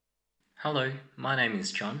Hello, my name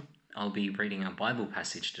is John. I'll be reading a Bible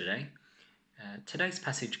passage today. Today's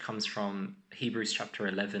passage comes from Hebrews chapter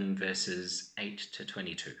 11, verses 8 to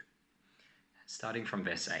 22. Starting from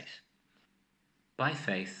verse 8. By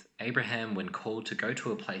faith, Abraham, when called to go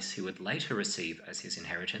to a place he would later receive as his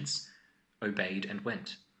inheritance, obeyed and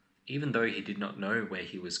went, even though he did not know where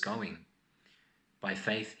he was going. By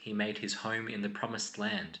faith, he made his home in the promised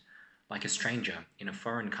land, like a stranger in a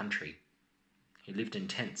foreign country. He lived in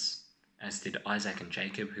tents, as did Isaac and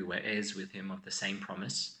Jacob, who were heirs with him of the same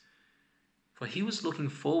promise. For he was looking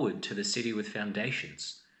forward to the city with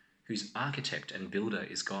foundations, whose architect and builder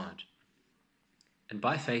is God. And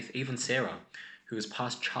by faith, even Sarah, who was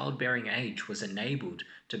past childbearing age, was enabled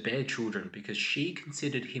to bear children because she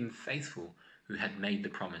considered him faithful who had made the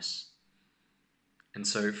promise. And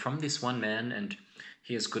so from this one man, and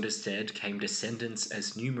he as good as dead, came descendants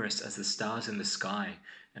as numerous as the stars in the sky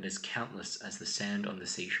and as countless as the sand on the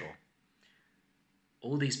seashore.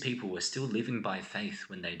 All these people were still living by faith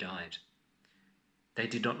when they died. They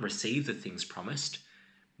did not receive the things promised.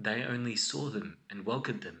 They only saw them and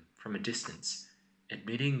welcomed them from a distance,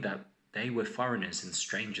 admitting that they were foreigners and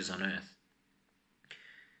strangers on earth.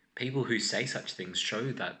 People who say such things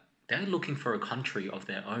show that they're looking for a country of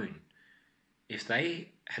their own. If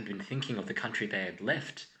they had been thinking of the country they had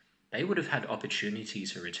left, they would have had opportunity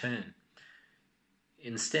to return.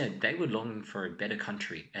 Instead, they were longing for a better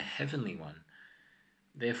country, a heavenly one.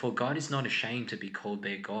 Therefore, God is not ashamed to be called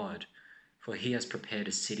their God, for he has prepared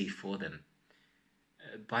a city for them.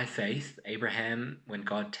 By faith, Abraham, when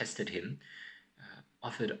God tested him,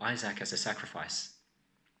 offered Isaac as a sacrifice.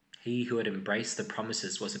 He who had embraced the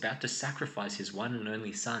promises was about to sacrifice his one and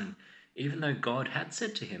only son, even though God had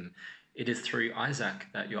said to him, "It is through Isaac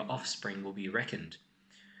that your offspring will be reckoned."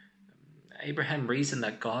 Abraham reasoned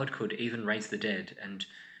that God could even raise the dead, and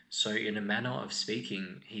so in a manner of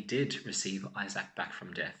speaking, he did receive Isaac back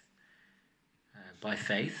from death. By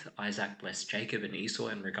faith, Isaac blessed Jacob and Esau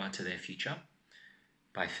in regard to their future.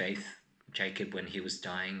 By faith, Jacob, when he was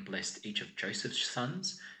dying, blessed each of Joseph's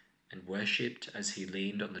sons and worshipped as he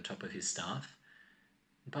leaned on the top of his staff.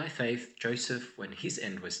 By faith, Joseph, when his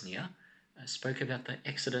end was near, spoke about the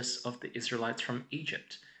exodus of the Israelites from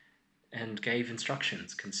Egypt and gave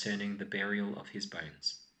instructions concerning the burial of his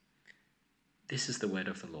bones. This is the word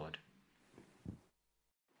of the Lord.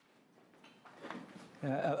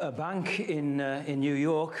 A bank in New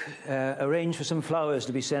York arranged for some flowers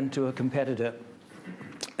to be sent to a competitor.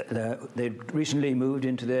 They'd recently moved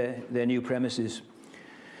into their new premises.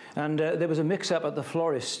 And there was a mix-up at the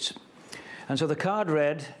florist's. And so the card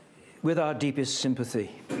read, "With our deepest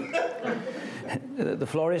sympathy." The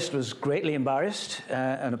florist was greatly embarrassed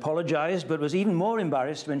and apologized, but was even more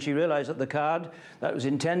embarrassed when she realized that the card that was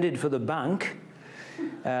intended for the bank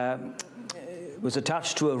was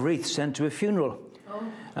attached to a wreath sent to a funeral. Oh.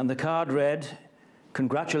 And the card read,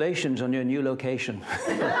 "Congratulations on your new location."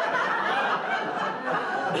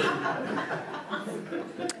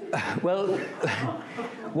 Well,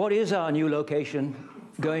 what is our new location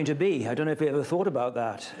going to be? I don't know if you ever thought about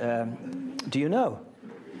that. Do you know?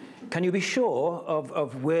 Can you be sure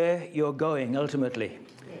of where you're going ultimately?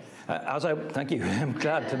 Thank you, I'm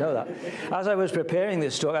glad to know that. As I was preparing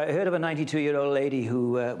this talk, I heard of a 92-year-old lady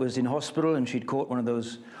who was in hospital, and she'd caught one of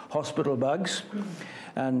those hospital bugs,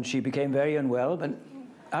 and she became very unwell. But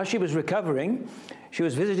as she was recovering, she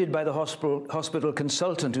was visited by the hospital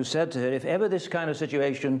consultant, who said to her, "If ever this kind of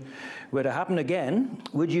situation were to happen again,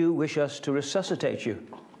 would you wish us to resuscitate you?"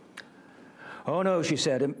 "Oh no," she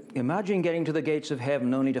said, "imagine getting to the gates of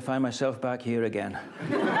heaven only to find myself back here again."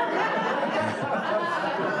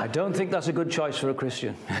 I don't think that's a good choice for a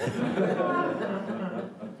Christian.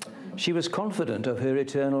 She was confident of her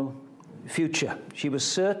eternal future. She was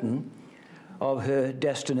certain of her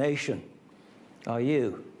destination. Are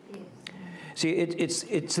you? See,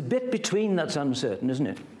 it's a bit between that's uncertain, isn't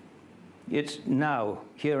it? It's now,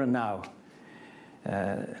 here and now.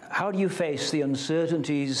 How do you face the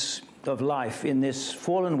uncertainties of life in this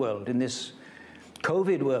fallen world, in this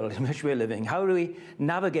COVID world in which we're living? How do we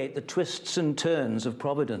navigate the twists and turns of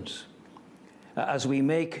providence as we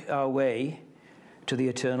make our way to the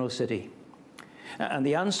eternal city? And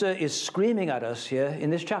the answer is screaming at us here in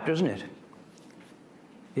this chapter, isn't it?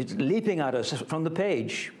 It's leaping at us from the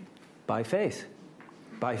page. By faith,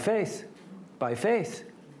 by faith, by faith,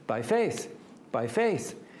 by faith, by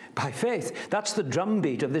faith, by faith. That's the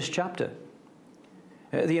drumbeat of this chapter.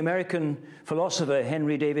 The American philosopher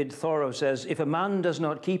Henry David Thoreau says, "If a man does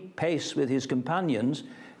not keep pace with his companions,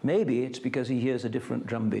 maybe it's because he hears a different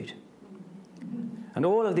drumbeat." And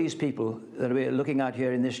all of these people that we're looking at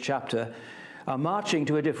here in this chapter are marching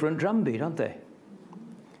to a different drumbeat, aren't they?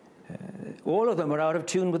 all of them are out of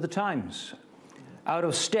tune with the times, out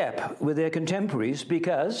of step with their contemporaries,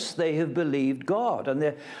 because they have believed God, and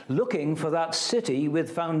they're looking for that city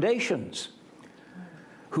with foundations,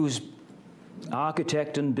 whose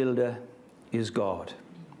architect and builder is God.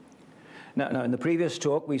 Now, in the previous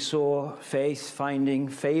talk, we saw faith finding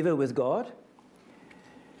favor with God.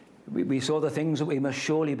 We saw the things that we must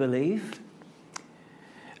surely believe.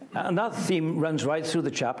 And that theme runs right through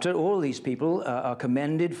the chapter. All these people are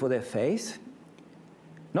commended for their faith.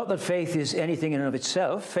 Not that faith is anything in and of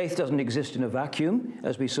itself. Faith doesn't exist in a vacuum,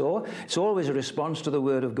 as we saw. It's always a response to the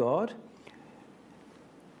Word of God.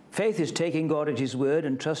 Faith is taking God at His word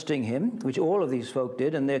and trusting Him, which all of these folk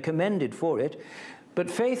did, and they're commended for it. But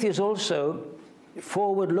faith is also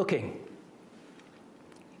forward-looking.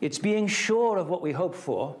 It's being sure of what we hope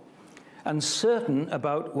for and certain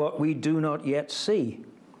about what we do not yet see.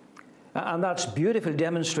 And that's beautifully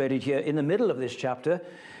demonstrated here in the middle of this chapter,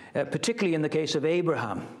 particularly in the case of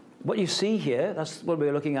Abraham. What you see here, that's what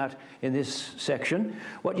we're looking at in this section.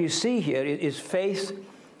 What you see here is faith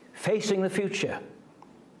facing the future.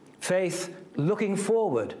 Faith looking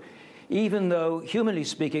forward, even though, humanly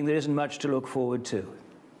speaking, there isn't much to look forward to.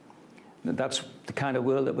 That's the kind of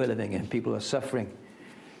world that we're living in. People are suffering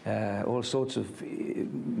all sorts of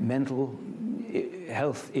mental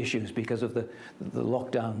health issues because of the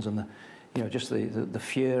lockdowns and just the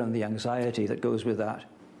fear and the anxiety that goes with that.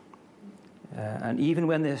 And even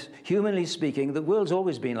when there's, humanly speaking, the world's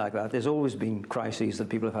always been like that. There's always been crises that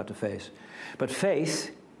people have had to face. But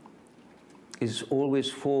faith is always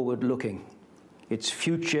forward-looking. It's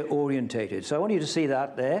future-orientated. So I want you to see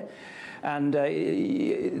that there. And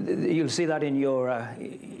you'll see that in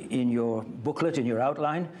your booklet, in your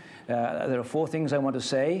outline. There are 4 things I want to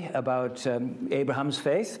say about Abraham's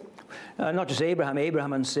faith. Not just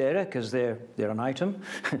Abraham and Sarah, because they're an item.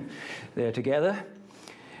 They're together.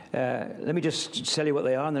 Let me just tell you what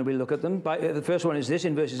they are, and then we'll look at them. The first one is this,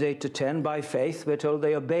 in verses 8 to 10. By faith, we're told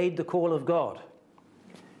they obeyed the call of God.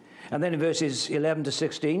 And then in verses 11 to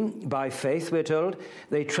 16, by faith, we're told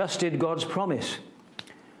they trusted God's promise.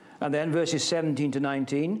 And then verses 17 to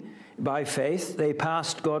 19, by faith, they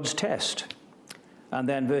passed God's test. And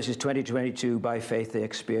then verses 20 to 22, by faith, they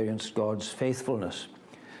experienced God's faithfulness.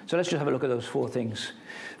 So let's just have a look at those 4 things.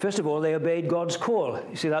 First of all, they obeyed God's call.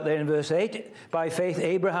 You see that there in verse 8? By faith,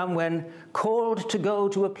 Abraham, when called to go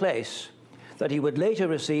to a place that he would later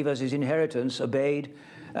receive as his inheritance, obeyed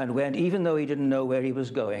and went, even though he didn't know where he was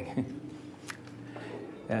going.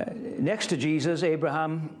 Next to Jesus,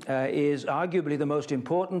 Abraham is arguably the most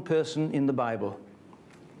important person in the Bible.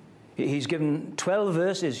 He's given 12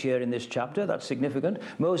 verses here in this chapter. That's significant.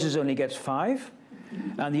 Moses only gets 5,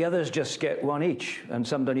 and the others just get 1 each, and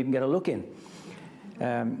some don't even get a look in.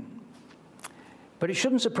 But it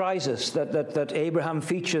shouldn't surprise us that Abraham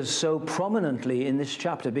features so prominently in this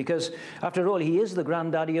chapter, because, after all, he is the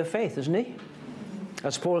granddaddy of faith, isn't he?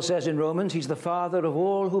 As Paul says in Romans, he's the father of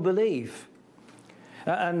all who believe.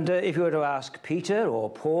 And if you were to ask Peter or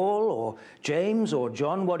Paul or James or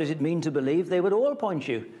John, what does it mean to believe, they would all point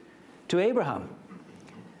you to Abraham.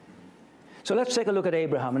 So let's take a look at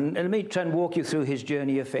Abraham, and let me try and walk you through his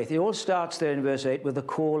journey of faith. It all starts there in verse 8 with the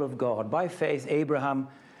call of God. By faith, Abraham,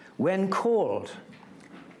 when called.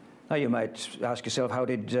 Now you might ask yourself, how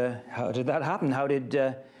did that happen? How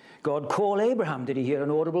did God call Abraham? Did he hear an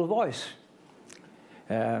audible voice?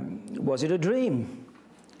 Was it a dream?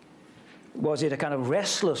 Was it a kind of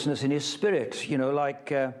restlessness in his spirit,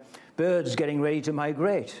 like birds getting ready to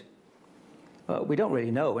migrate? Well, we don't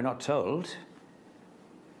really know. We're not told.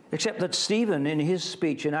 Except that Stephen, in his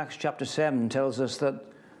speech in Acts chapter 7, tells us that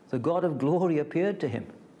the God of glory appeared to him.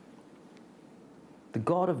 The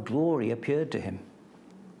God of glory appeared to him.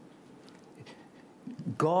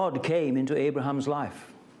 God came into Abraham's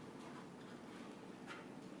life.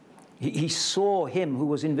 He saw him who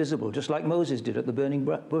was invisible, just like Moses did at the burning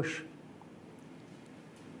bush.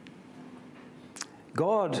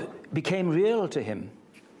 God became real to him.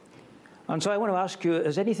 And so I want to ask you,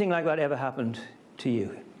 has anything like that ever happened to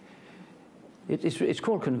you? It's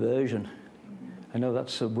called conversion. I know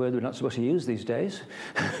that's a word we're not supposed to use these days,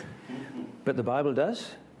 but the Bible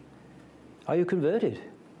does. Are you converted?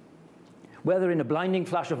 Whether in a blinding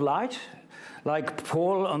flash of light, like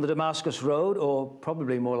Paul on the Damascus Road, or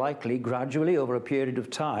probably more likely, gradually over a period of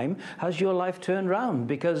time, has your life turned round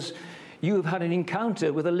because you have had an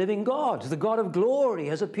encounter with a living God. The God of glory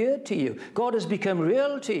has appeared to you. God has become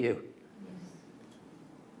real to you.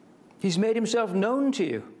 He's made himself known to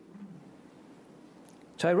you.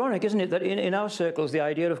 It's ironic, isn't it, that in our circles the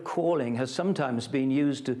idea of calling has sometimes been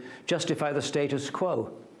used to justify the status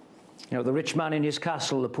quo. You know, the rich man in his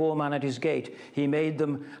castle, the poor man at his gate, he made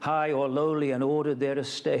them high or lowly and ordered their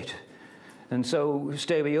estate. And so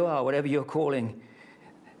stay where you are, whatever your calling.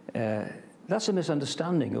 That's a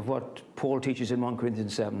misunderstanding of what Paul teaches in 1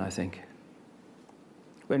 Corinthians 7, I think.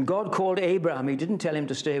 When God called Abraham, he didn't tell him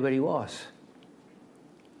to stay where he was.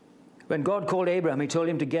 When God called Abraham, he told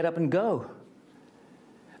him to get up and go.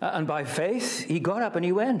 And by faith, he got up and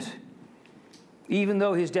he went, even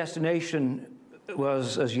though his destination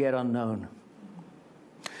was as yet unknown.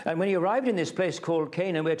 And when he arrived in this place called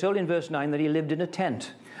Canaan, we're told in verse 9 that he lived in a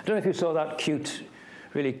tent. I don't know if you saw that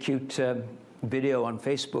really cute video on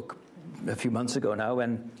Facebook a few months ago now,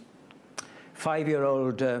 when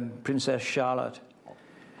 5-year-old Princess Charlotte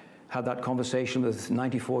had that conversation with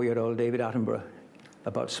 94-year-old David Attenborough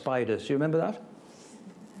about spiders. Do you remember that?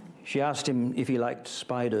 She asked him if he liked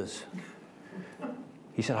spiders.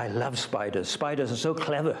 He said, I love spiders. Spiders are so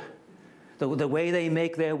clever. The way they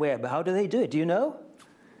make their web. How do they do it? Do you know?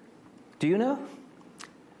 Do you know?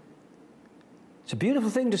 It's a beautiful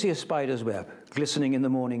thing to see a spider's web glistening in the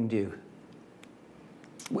morning dew.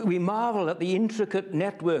 We marvel at the intricate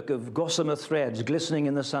network of gossamer threads glistening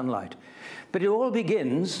in the sunlight. But it all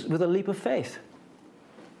begins with a leap of faith.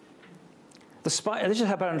 The spider, this is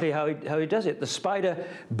apparently how he does it. The spider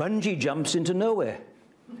bungee jumps into nowhere.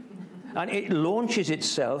 And it launches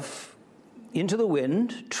itself into the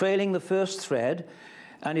wind, trailing the first thread,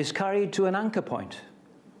 and is carried to an anchor point.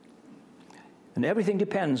 And everything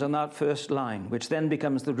depends on that first line, which then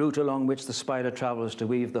becomes the route along which the spider travels to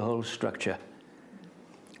weave the whole structure.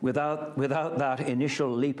 Without that initial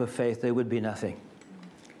leap of faith, there would be nothing.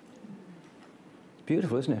 It's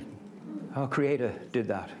beautiful, isn't it? Our Creator did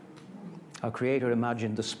that. Our Creator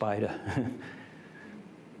imagined the spider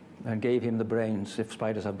and gave him the brains, if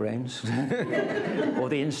spiders have brains, or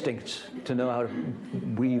the instincts to know how to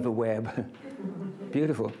weave a web.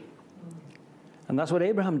 Beautiful. And that's what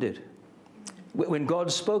Abraham did. When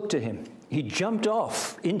God spoke to him, he jumped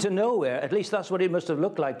off into nowhere. At least that's what it must have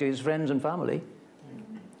looked like to his friends and family.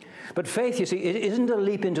 But faith, you see, it isn't a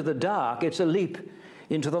leap into the dark, it's a leap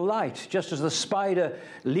into the light. Just as the spider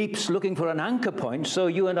leaps looking for an anchor point, so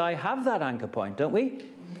you and I have that anchor point, don't we?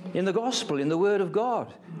 In the gospel, in the Word of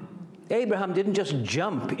God. Abraham didn't just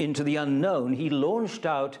jump into the unknown. He launched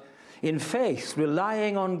out in faith,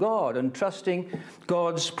 relying on God and trusting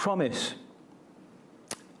God's promise.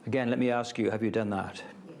 Again, let me ask you, have you done that?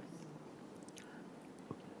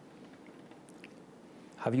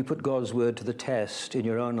 Have you put God's word to the test in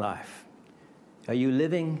your own life? Are you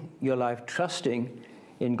living your life trusting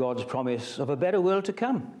in God's promise of a better world to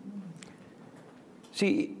come?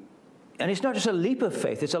 See, and it's not just a leap of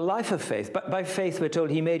faith, it's a life of faith. But by faith, we're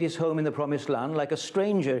told he made his home in the promised land like a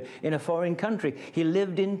stranger in a foreign country. He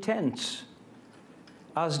lived in tents,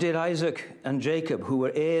 as did Isaac and Jacob, who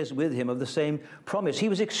were heirs with him of the same promise. He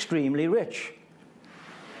was extremely rich.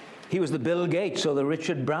 He was the Bill Gates or the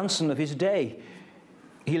Richard Branson of his day.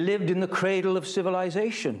 He lived in the cradle of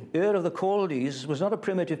civilization. Ur of the Chaldees was not a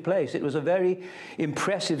primitive place. It was a very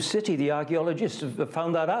impressive city. The archaeologists have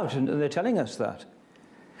found that out, and they're telling us that.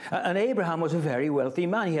 And Abraham was a very wealthy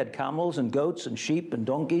man. He had camels and goats and sheep and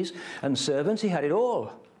donkeys and servants. He had it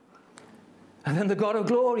all. And then the God of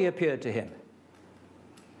glory appeared to him.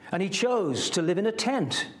 And he chose to live in a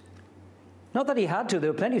tent. Not that he had to.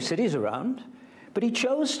 There were plenty of cities around. But he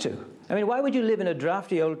chose to. I mean, why would you live in a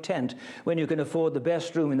drafty old tent when you can afford the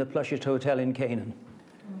best room in the plushest hotel in Canaan?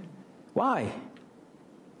 Why?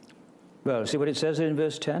 Well, see what it says in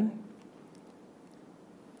verse 10?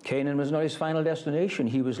 Canaan was not his final destination.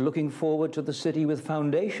 He was looking forward to the city with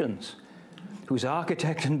foundations, whose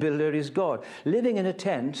architect and builder is God. Living in a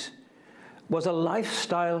tent was a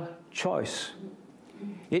lifestyle choice.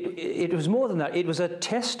 It was more than that. It was a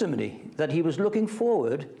testimony that he was looking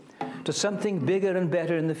forward to something bigger and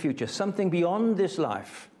better in the future, something beyond this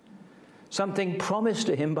life, something promised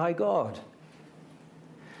to him by God.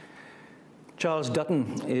 Charles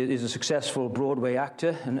Dutton is a successful Broadway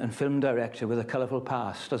actor and film director with a colourful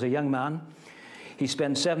past. As a young man, he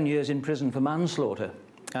spent 7 years in prison for manslaughter.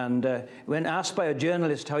 And when asked by a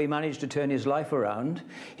journalist how he managed to turn his life around,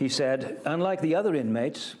 he said, "Unlike the other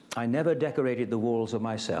inmates, I never decorated the walls of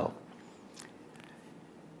my cell."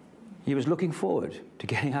 He was looking forward to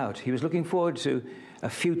getting out. He was looking forward to a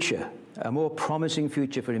future, a more promising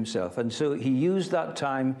future for himself. And so he used that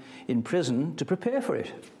time in prison to prepare for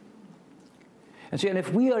it. And see, and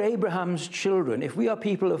if we are Abraham's children, if we are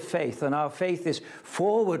people of faith, and our faith is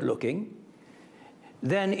forward-looking,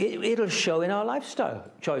 then it'll show in our lifestyle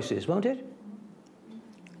choices, won't it?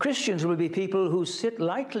 Christians will be people who sit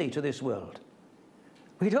lightly to this world.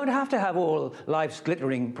 We don't have to have all life's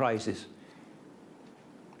glittering prizes.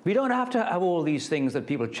 We don't have to have all these things that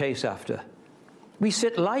people chase after. We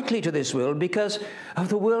sit lightly to this world because of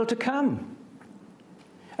the world to come.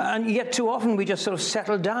 And yet too often we just sort of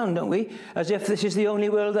settle down, don't we, as if this is the only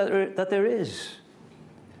world that there is.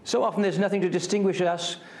 So often there's nothing to distinguish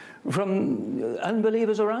us from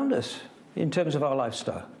unbelievers around us in terms of our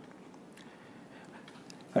lifestyle.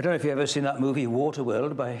 I don't know if you've ever seen that movie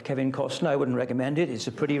Waterworld by Kevin Costner. I wouldn't recommend it. It's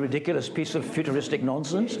a pretty ridiculous piece of futuristic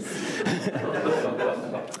nonsense.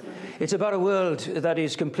 It's about a world that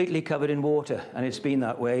is completely covered in water, and it's been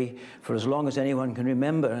that way for as long as anyone can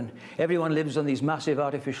remember. And everyone lives on these massive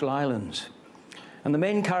artificial islands. And the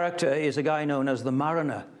main character is a guy known as the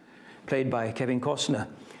Mariner, played by Kevin Costner.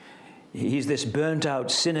 He's this burnt-out,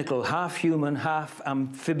 cynical, half-human,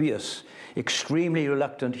 half-amphibious, extremely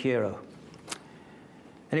reluctant hero.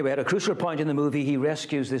 Anyway, at a crucial point in the movie, he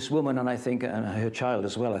rescues this woman, and her child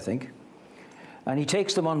as well, I think. And he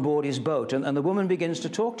takes them on board his boat, and the woman begins to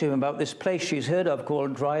talk to him about this place she's heard of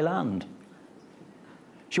called dry land.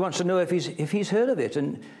 She wants to know if he's heard of it,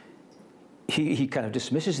 and he kind of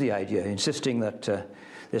dismisses the idea, insisting that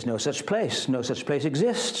there's no such place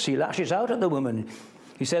exists. He lashes out at the woman.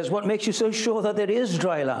 He says, "What makes you so sure that there is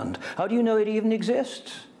dry land? How do you know it even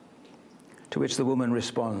exists?" To which the woman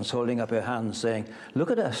responds, holding up her hands, saying,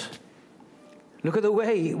 "Look at us. Look at the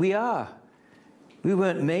way we are. We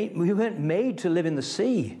weren't made to live in the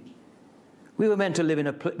sea. We weren't meant to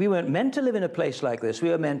live in a place like this. We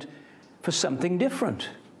were meant for something different."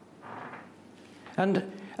 And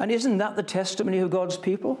isn't that the testimony of God's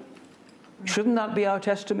people? Shouldn't that be our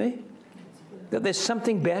testimony? That there's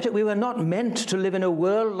something better. We were not meant to live in a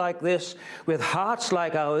world like this with hearts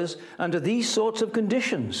like ours under these sorts of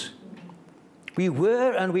conditions. We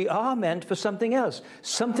were and we are meant for something else,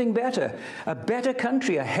 something better, a better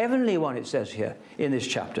country, a heavenly one, it says here in this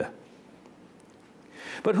chapter.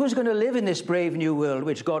 But who's going to live in this brave new world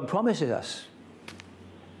which God promises us?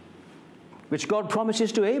 Which God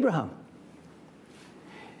promises to Abraham?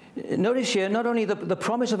 Notice here not only the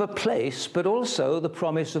promise of a place, but also the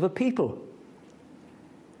promise of a people.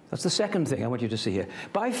 That's the second thing I want you to see here.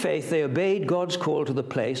 By faith, they obeyed God's call to the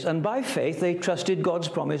place, and by faith, they trusted God's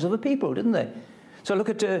promise of a people, didn't they? So look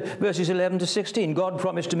at verses 11 to 16. God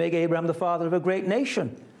promised to make Abraham the father of a great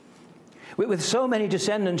nation. With so many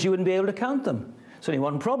descendants, you wouldn't be able to count them. There's only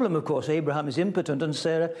one problem, of course. Abraham is impotent and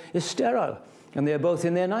Sarah is sterile, and they're both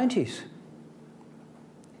in their 90s.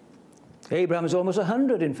 Abraham is almost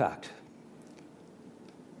 100, in fact.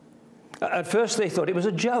 At first they thought it was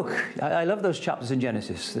a joke. I love those chapters in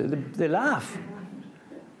Genesis. They laugh.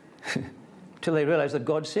 Till they realize that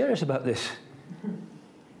God's serious about this.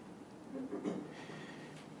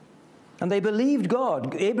 And they believed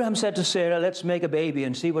God. Abraham said to Sarah, "Let's make a baby,"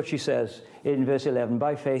 and see what she says in verse 11.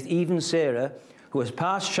 By faith, even Sarah, who was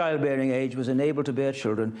past childbearing age, was enabled to bear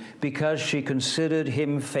children because she considered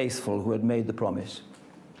him faithful who had made the promise.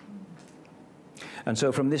 And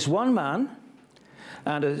so from this one man,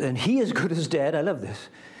 and he as good as dead. I love this.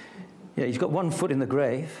 Yeah, he's got one foot in the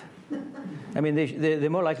grave. I mean, they're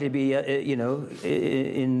more likely to be,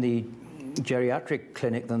 in the geriatric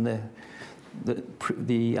clinic than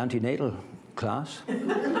the antenatal class.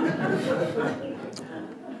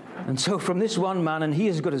 And so from this one man, and he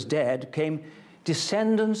as good as dead, came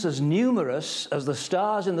descendants as numerous as the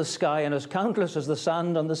stars in the sky and as countless as the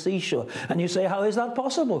sand on the seashore. And you say, how is that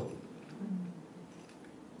possible?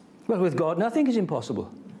 Well, with God, nothing is impossible.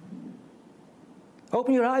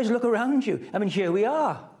 Open your eyes, look around you. I mean, here we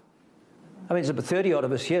are. I mean, there's about 30-odd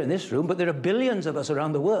of us here in this room, but there are billions of us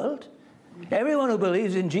around the world. Everyone who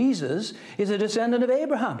believes in Jesus is a descendant of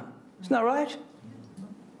Abraham. Isn't that right?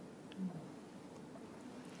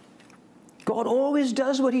 God always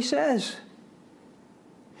does what he says.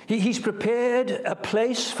 He's prepared a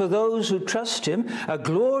place for those who trust him, a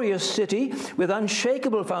glorious city with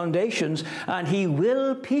unshakable foundations, and he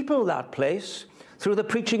will people that place through the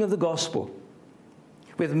preaching of the gospel,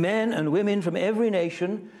 with men and women from every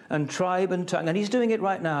nation and tribe and tongue. And he's doing it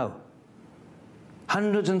right now.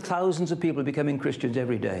 Hundreds and thousands of people becoming Christians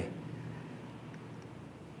every day.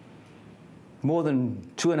 More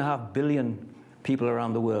than 2.5 billion people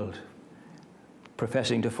around the world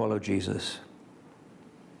professing to follow Jesus.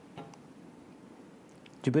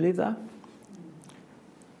 Do you believe that?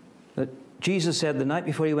 That Jesus said the night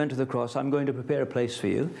before he went to the cross, I'm going to prepare a place for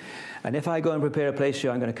you. And if I go and prepare a place for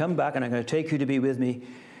you, I'm going to come back and I'm going to take you to be with me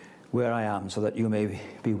where I am so that you may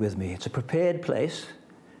be with me. It's a prepared place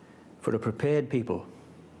for a prepared people.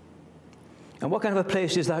 And what kind of a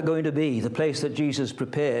place is that going to be? The place that Jesus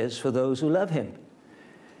prepares for those who love him.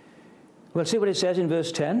 Well, see what it says in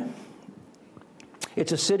verse 10.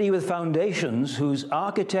 It's a city with foundations whose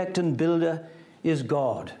architect and builder is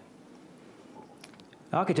God.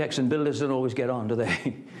 Architects and builders don't always get on, do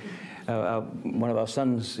they? One of our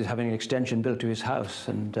sons is having an extension built to his house,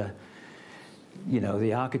 and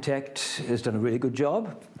the architect has done a really good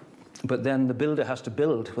job, but then the builder has to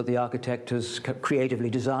build what the architect has creatively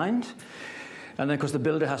designed. And then, of course, the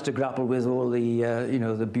builder has to grapple with all the,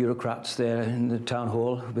 the bureaucrats there in the town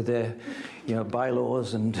hall with their,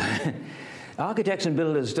 bylaws. And architects and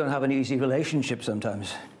builders don't have an easy relationship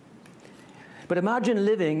sometimes. But imagine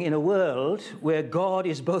living in a world where God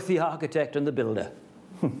is both the architect and the builder.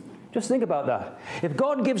 Just think about that. If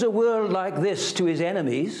God gives a world like this to his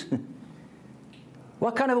enemies,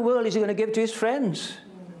 what kind of a world is he going to give to his friends?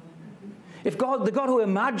 If God, the God who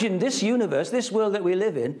imagined this universe, this world that we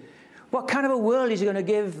live in, what kind of a world is he going to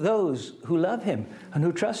give those who love him and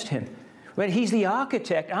who trust him when he's the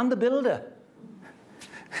architect and the builder?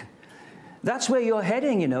 That's where you're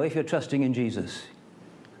heading, if you're trusting in Jesus.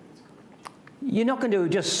 You're not going to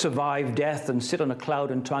just survive death and sit on a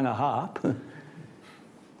cloud and twang a harp.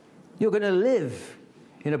 You're going to live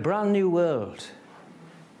in a brand new world,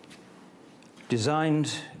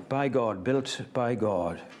 designed by God, built by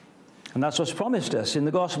God. And that's what's promised us in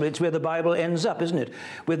the gospel. It's where the Bible ends up, isn't it?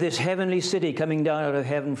 With this heavenly city coming down out of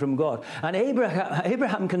heaven from God. And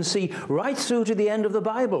Abraham can see right through to the end of the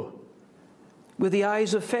Bible with the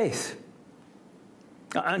eyes of faith.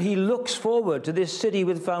 And he looks forward to this city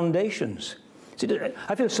with foundations. See,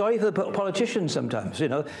 I feel sorry for the politicians sometimes,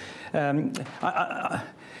 They're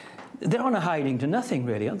on a hiding to nothing,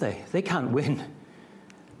 really, aren't they? They can't win.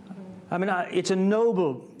 I mean, it's a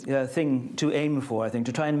noble thing to aim for, I think,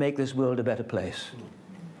 to try and make this world a better place.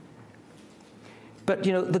 But,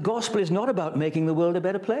 the gospel is not about making the world a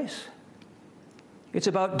better place. It's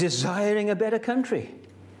about desiring a better country.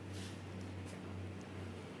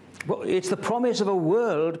 Well, it's the promise of a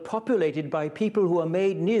world populated by people who are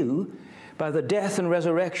made new by the death and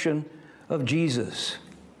resurrection of Jesus.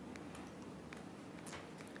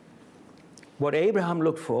 What Abraham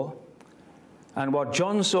looked for, and what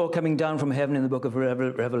John saw coming down from heaven in the book of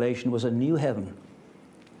Revelation, was a new heaven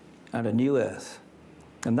and a new earth.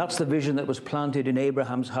 And that's the vision that was planted in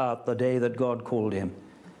Abraham's heart the day that God called him.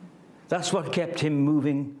 That's what kept him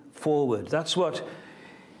moving forward. That's what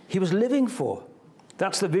he was living for.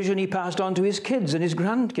 That's the vision he passed on to his kids and his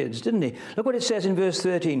grandkids, didn't he? Look what it says in verse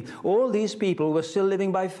 13. All these people were still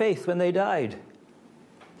living by faith when they died.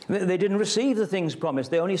 They didn't receive the things promised.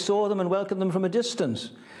 They only saw them and welcomed them from a distance,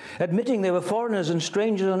 admitting they were foreigners and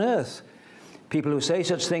strangers on earth. People who say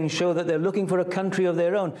such things show that they're looking for a country of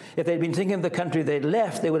their own. If they'd been thinking of the country they'd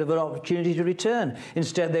left, they would have an opportunity to return.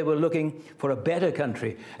 Instead, they were looking for a better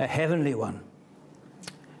country, a heavenly one.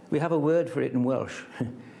 We have a word for it in Welsh,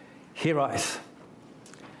 hiraeth,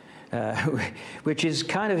 which is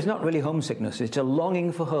it's not really homesickness. It's a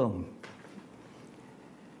longing for home.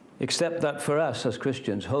 Except that for us as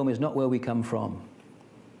Christians, home is not where we come from.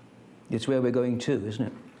 It's where we're going to, isn't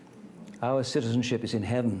it? Our citizenship is in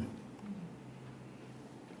heaven.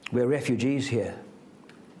 We're refugees here.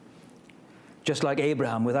 Just like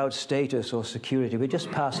Abraham, without status or security. We're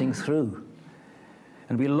just passing through.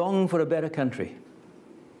 And we long for a better country.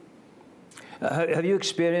 Have you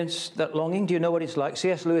experienced that longing? Do you know what it's like?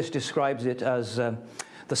 C.S. Lewis describes it as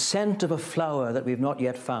the scent of a flower that we've not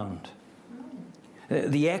yet found.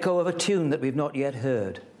 The echo of a tune that we've not yet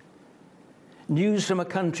heard. News from a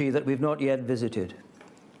country that we've not yet visited.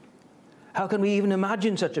 How can we even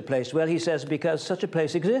imagine such a place? Well, he says, because such a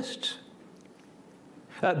place exists.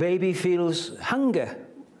 A baby feels hunger.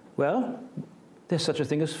 Well, there's such a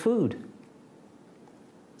thing as food.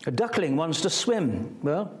 A duckling wants to swim.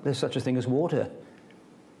 Well, there's such a thing as water.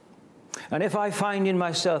 And if I find in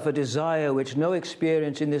myself a desire which no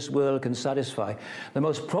experience in this world can satisfy, the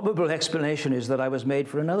most probable explanation is that I was made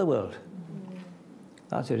for another world.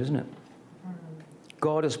 That's it, isn't it?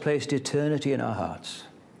 God has placed eternity in our hearts,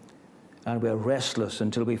 and we're restless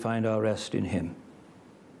until we find our rest in him.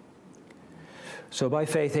 So by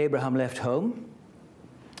faith, Abraham left home.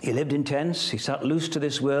 He lived in tents. He sat loose to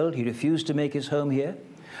this world. He refused to make his home here.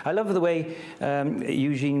 I love the way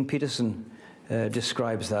Eugene Peterson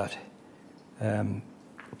describes that.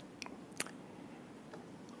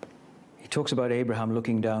 He talks about Abraham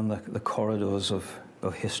looking down the corridors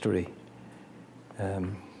of history.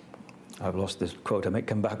 I've lost this quote. I might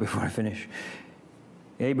come back before I finish.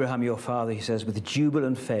 Abraham, your father, he says, with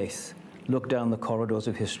jubilant faith, looked down the corridors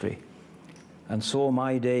of history and saw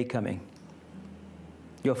my day coming.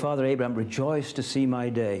 Your father Abraham rejoiced to see my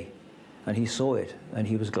day, and he saw it, and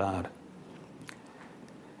he was glad.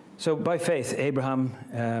 So by faith, Abraham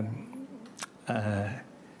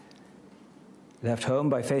Left home,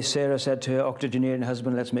 by faith Sarah said to her octogenarian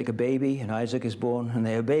husband, let's make a baby, and Isaac is born, and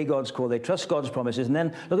they obey God's call, they trust God's promises. And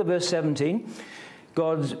then look at verse 17.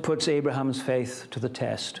 God puts Abraham's faith to the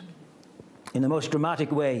test. In the most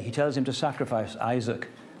dramatic way, he tells him to sacrifice Isaac.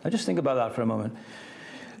 Now just think about that for a moment.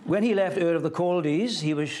 When he left Ur of the Chaldees,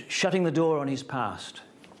 he was shutting the door on his past.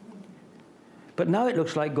 But now it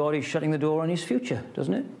looks like God is shutting the door on his future,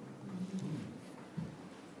 doesn't it?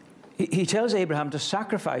 He tells Abraham to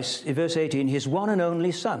sacrifice, in verse 18, his one and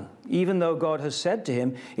only son, even though God has said to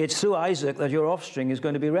him, it's through Isaac that your offspring is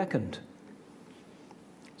going to be reckoned.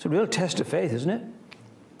 It's a real test of faith, isn't it?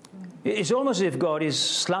 It's almost as if God is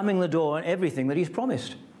slamming the door on everything that he's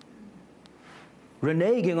promised.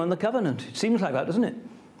 Reneging on the covenant. It seems like that, doesn't it?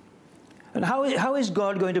 And how is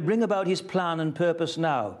God going to bring about his plan and purpose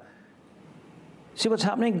now? See what's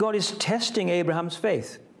happening? God is testing Abraham's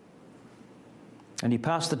faith. And he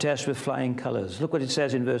passed the test with flying colors. Look what it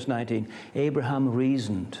says in verse 19. Abraham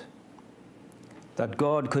reasoned that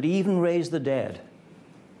God could even raise the dead.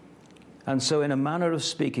 And so in a manner of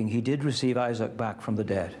speaking, he did receive Isaac back from the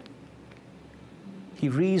dead. He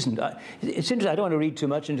reasoned. It's interesting, I don't want to read too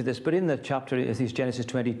much into this, but in the chapter, I think it's Genesis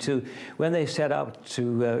 22, when they set out to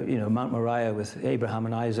Mount Moriah with Abraham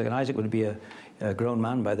and Isaac would be a grown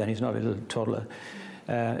man by then, he's not a little toddler.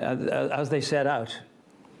 As they set out,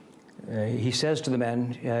 he says to the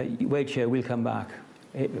men, wait here, we'll come back.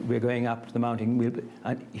 We're going up the mountain.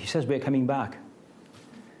 And he says, we're coming back.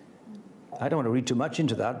 I don't want to read too much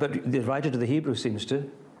into that, but the writer to the Hebrews seems to.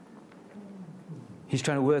 He's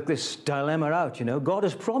trying to work this dilemma out, you know. God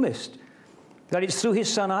has promised that it's through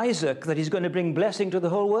his son Isaac that he's going to bring blessing to the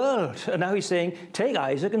whole world. And now he's saying, take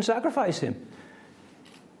Isaac and sacrifice him.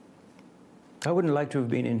 I wouldn't like to have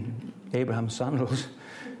been in Abraham's sandals.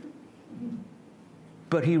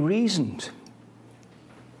 But he reasoned.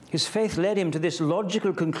 His faith led him to this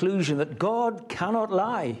logical conclusion that God cannot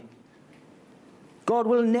lie. God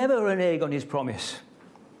will never renege on his promise.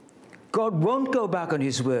 God won't go back on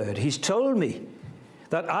his word. He's told me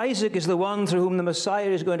that Isaac is the one through whom the Messiah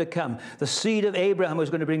is going to come. The seed of Abraham is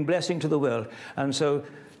going to bring blessing to the world. And so,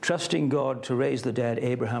 trusting God to raise the dead,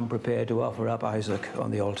 Abraham prepared to offer up Isaac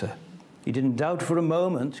on the altar. He didn't doubt for a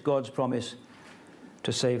moment God's promise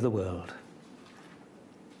to save the world.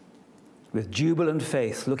 With jubilant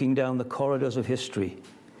faith, looking down the corridors of history,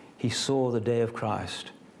 he saw the day of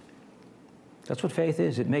Christ. That's what faith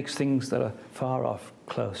is. It makes things that are far off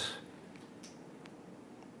close.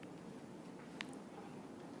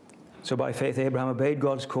 So by faith, Abraham obeyed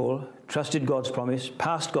God's call, trusted God's promise,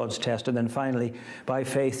 passed God's test, and then finally, by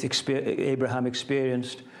faith, Abraham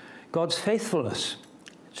experienced God's faithfulness.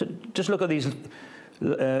 So just look at these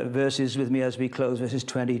verses with me as we close, verses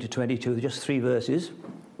 20 to 22, just 3 verses.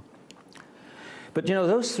 But you know,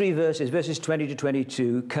 those 3 verses, verses 20 to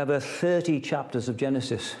 22, cover 30 chapters of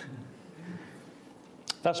Genesis.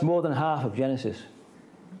 That's more than half of Genesis.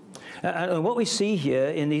 And what we see here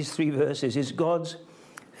in these 3 verses is God's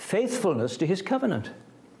faithfulness to his covenant.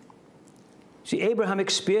 See, Abraham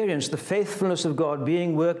experienced the faithfulness of God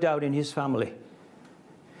being worked out in his family.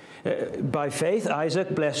 By faith,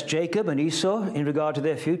 Isaac blessed Jacob and Esau in regard to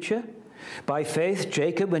their future. By faith,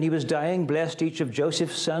 Jacob, when he was dying, blessed each of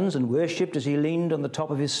Joseph's sons and worshipped as he leaned on the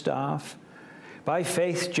top of his staff. By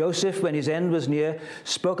faith, Joseph, when his end was near,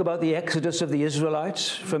 spoke about the exodus of the Israelites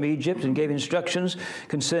from Egypt and gave instructions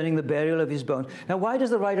concerning the burial of his bones. Now, why does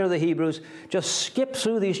the writer of the Hebrews just skip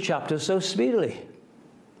through these chapters so speedily?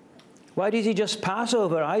 Why does he just pass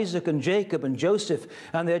over Isaac and Jacob and Joseph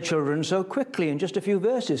and their children so quickly in just a few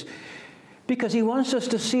verses? Because he wants us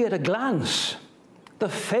to see at a glance the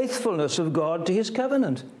faithfulness of God to his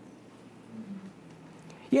covenant.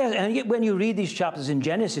 Yeah, and yet when you read these chapters in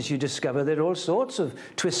Genesis, you discover there are all sorts of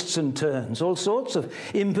twists and turns, all sorts of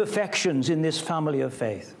imperfections in this family of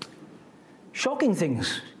faith. Shocking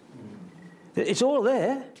things. It's all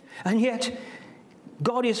there, and yet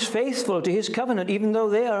God is faithful to his covenant, even though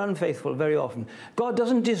they are unfaithful very often. God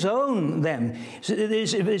doesn't disown them.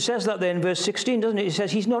 It says that there in verse 16, doesn't it? It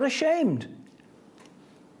says he's not ashamed.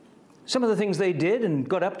 Some of the things they did and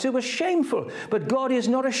got up to were shameful, but God is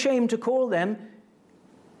not ashamed to call them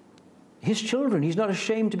his children. He's not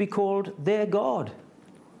ashamed to be called their God.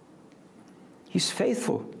 He's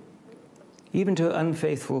faithful, even to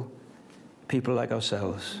unfaithful people like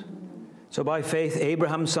ourselves. So by faith,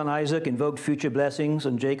 Abraham's son Isaac invoked future blessings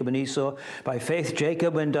on Jacob and Esau. By faith,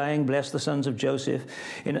 Jacob, when dying, blessed the sons of Joseph.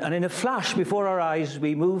 And in a flash before our eyes,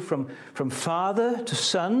 we move from father to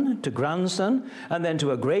son to grandson, and then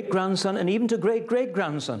to a great-grandson, and even to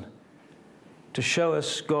great-great-grandson, to show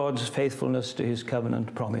us God's faithfulness to his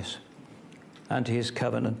covenant promise and to his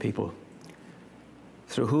covenant people.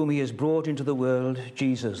 through whom he has brought into the world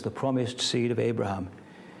Jesus, the promised seed of Abraham,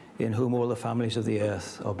 in whom all the families of the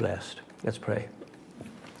earth are blessed. Let's pray.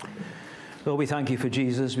 Lord, we thank you for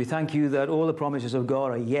Jesus. We thank you that all the promises of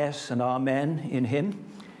God are yes and amen in him.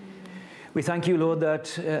 We thank you, Lord,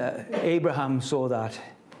 that Abraham saw that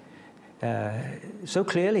so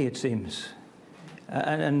clearly, it seems,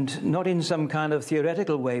 and not in some kind of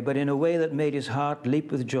theoretical way, but in a way that made his heart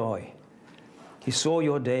leap with joy. He saw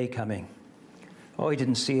your day coming. Oh, he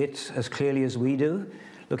didn't see it as clearly as we do,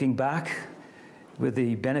 looking back with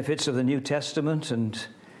the benefits of the New Testament,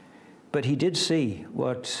 but he did see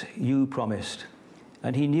what you promised.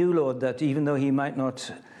 And he knew, Lord, that even though he might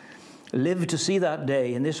not live to see that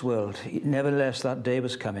day in this world, nevertheless that day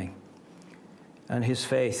was coming. And his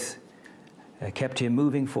faith kept him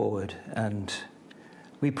moving forward. And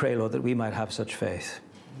we pray, Lord, that we might have such faith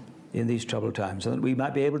in these troubled times, and that we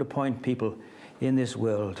might be able to point people in this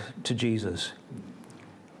world to Jesus,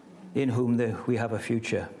 in whom we have a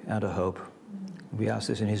future and a hope. We ask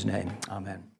this in his name. Amen.